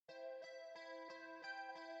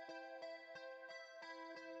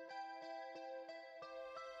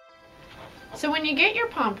So when you get your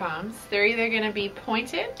pom-poms, they're either going to be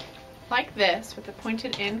pointed like this with a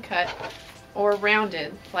pointed end cut, or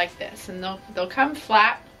rounded like this, and they'll come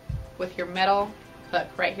flat with your metal hook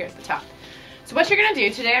right here at the top. So what you're going to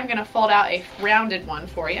do today, I'm going to fold out a rounded one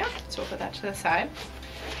for you. So we'll put that to the side.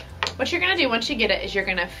 What you're going to do once you get it is you're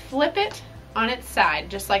going to flip it on its side,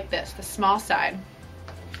 just like this, the small side.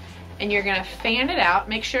 And you're going to fan it out.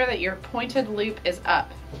 Make sure that your pointed loop is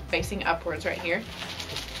up, facing upwards right here.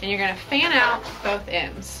 And you're going to fan out both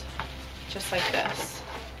ends, just like this,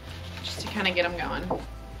 just to kind of get them going.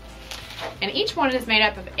 And each one is made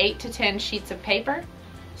up of 8 to 10 sheets of paper.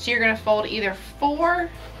 So you're going to fold either 4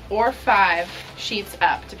 or 5 sheets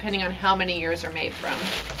up, depending on how many yours are made from.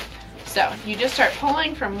 So you just start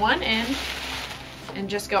pulling from one end and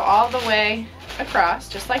just go all the way across,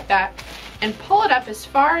 just like that, and pull it up as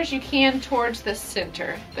far as you can towards the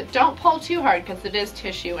center. But don't pull too hard because it is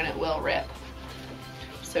tissue and it will rip.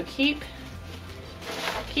 So keep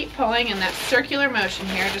pulling in that circular motion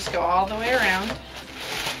here. Just go all the way around.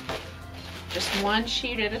 Just one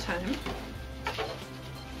sheet at a time.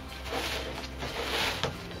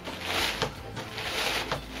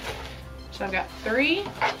 So I've got 3,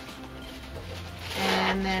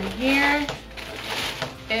 and then here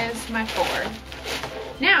is my 4.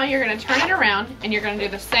 Now you're going to turn it around and you're going to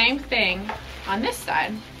do the same thing on this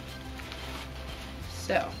side.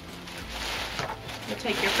 So you'll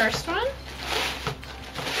take your first one.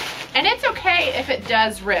 And it's okay if it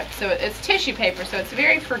does rip. So it's tissue paper, so it's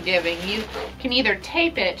very forgiving. You can either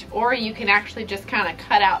tape it or you can actually just kind of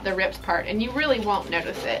cut out the ripped part and you really won't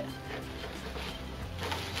notice it.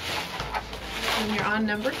 And you're on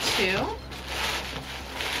number 2.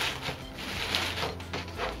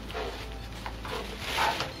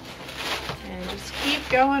 And just keep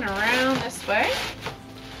going around this way.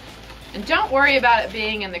 And don't worry about it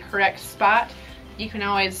being in the correct spot. You can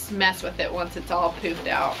always mess with it once it's all poofed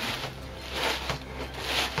out.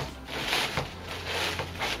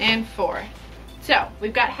 And 4. So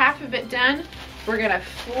we've got half of it done. We're going to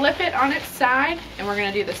flip it on its side and we're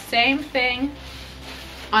going to do the same thing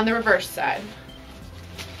on the reverse side.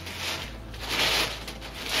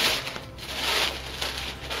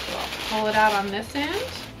 So I'll pull it out on this end.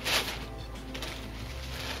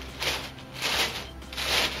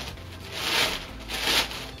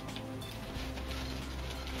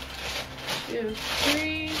 2,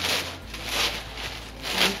 3,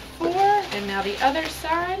 and 4, and now the other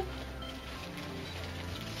side.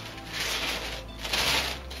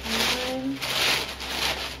 1,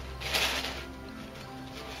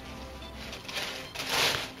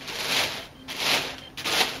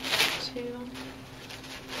 2,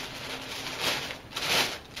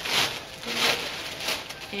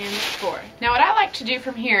 3, and 4. Now what I like to do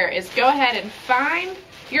from here is go ahead and find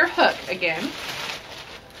your hook again.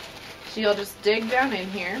 So you'll just dig down in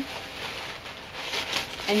here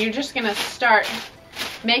and you're just going to start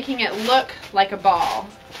making it look like a ball.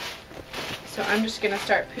 So I'm just going to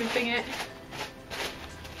start poofing it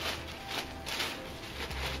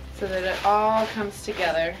so that it all comes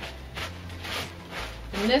together.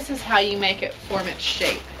 And this is how you make it form its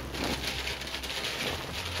shape.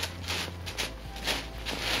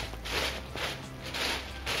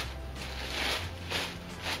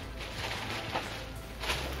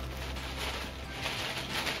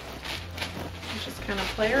 Kind of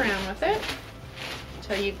play around with it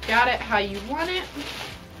until you've got it how you want it.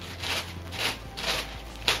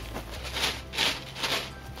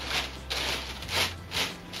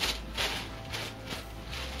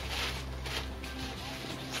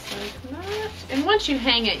 Just like that. And once you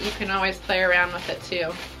hang it, you can always play around with it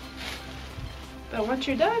too. But once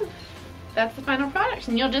you're done, that's the final product.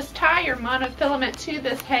 And you'll just tie your monofilament to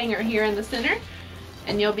this hanger here in the center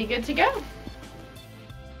and you'll be good to go.